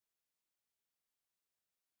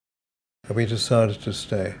and we decided to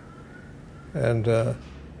stay. And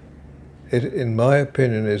it, in my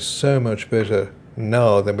opinion, is so much better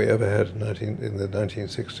now than we ever had in the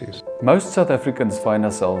 1960s. Most South Africans find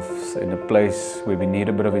ourselves in a place where we need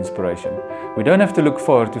a bit of inspiration. We don't have to look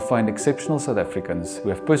far to find exceptional South Africans who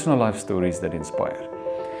have personal life stories that inspire.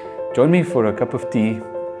 Join me for a cup of tea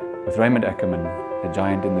with Raymond Ackerman, a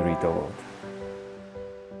giant in the retail world.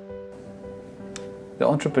 The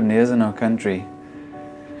entrepreneurs in our country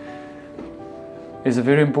is a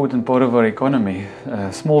very important part of our economy,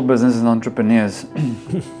 small business and entrepreneurs.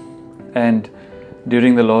 And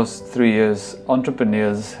during the last 3 years,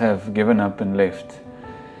 entrepreneurs have given up and left.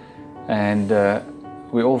 And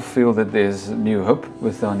we all feel that there's new hope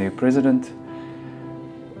with our new president.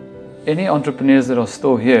 Any entrepreneurs that are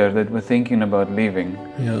still here that were thinking about leaving,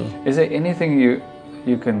 is there anything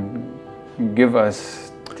you can give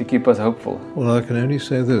us to keep us hopeful? Well, I can only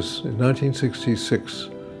say this. In 1966,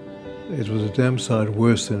 it was a damn sight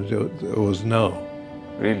worse than it was now.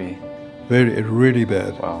 Really? Really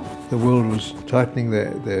bad. Wow. The world was tightening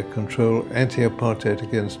their control, anti-apartheid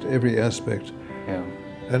against every aspect. Yeah.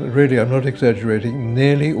 And really, I'm not exaggerating,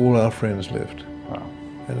 nearly all our friends left. Wow.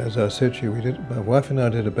 And as I said to you, my wife and I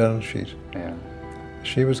did a balance sheet. Yeah.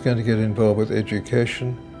 She was going to get involved with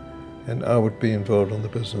education, and I would be involved on the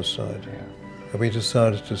business side. Yeah. And we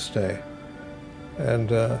decided to stay.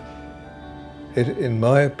 And it, in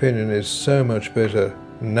my opinion, is so much better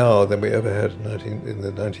now than we ever had in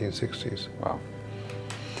the 1960s. Wow.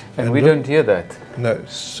 And we don't hear that. No,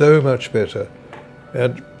 so much better.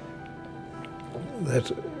 And that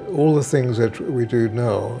all the things that we do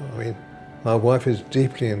now, I mean, my wife is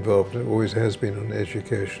deeply involved, and always has been, in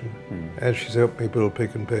education, and she's helped me build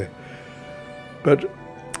Pick n Pay. But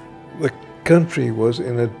the country was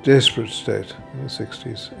in a desperate state in the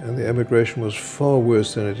 60s, and the emigration was far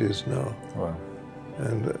worse than it is now. Wow.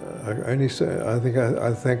 And I only say,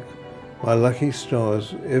 I thank my lucky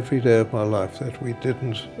stars every day of my life that we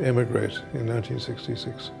didn't emigrate in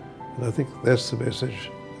 1966. And I think that's the message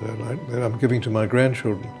that I'm giving to my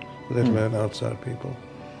grandchildren, let alone outside people.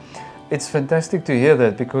 It's fantastic to hear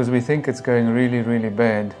that, because we think it's going really, really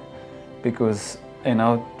bad, because in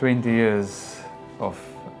our 20 years of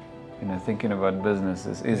thinking about business,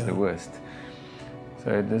 this is the worst. So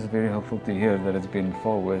it is very helpful to hear that it's been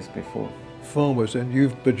far worse before. Far worse, and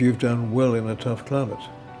you've done well in a tough climate.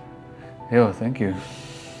 Yeah, thank you.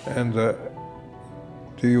 And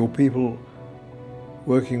do your people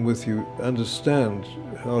working with you understand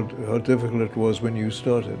how difficult it was when you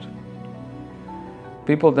started?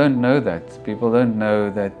 People don't know that. People don't know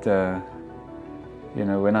that,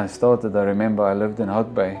 when I started, I remember I lived in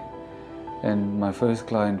Hout Bay, and my first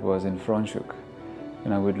client was in Franschhoek.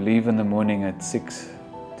 And I would leave in the morning at 6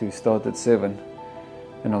 to start at 7.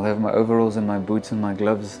 And I'll have my overalls and my boots and my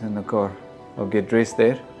gloves in the car. I'll get dressed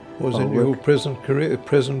there. Was in your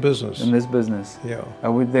present business? In this business. Yeah. I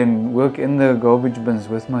would then work in the garbage bins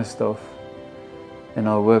with my staff, and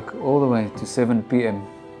I'll work all the way to 7 p.m.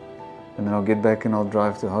 and then I'll get back and I'll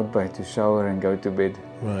drive to Hout Bay to shower and go to bed.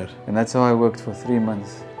 Right. And that's how I worked for 3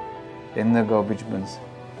 months in the garbage bins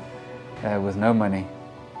with no money,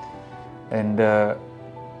 and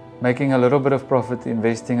making a little bit of profit,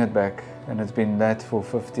 investing it back, and it's been that for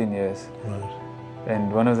 15 years. Right.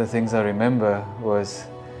 And one of the things I remember was,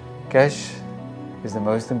 cash is the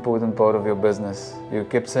most important part of your business. You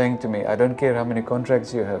kept saying to me, I don't care how many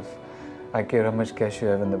contracts you have, I care how much cash you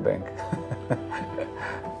have in the bank.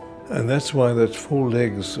 And that's why that 4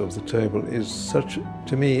 legs of the table is such,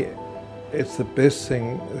 to me, it's the best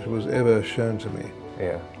thing that was ever shown to me.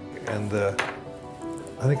 Yeah. And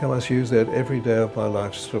I think I must use that every day of my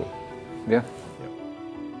life still. Yeah.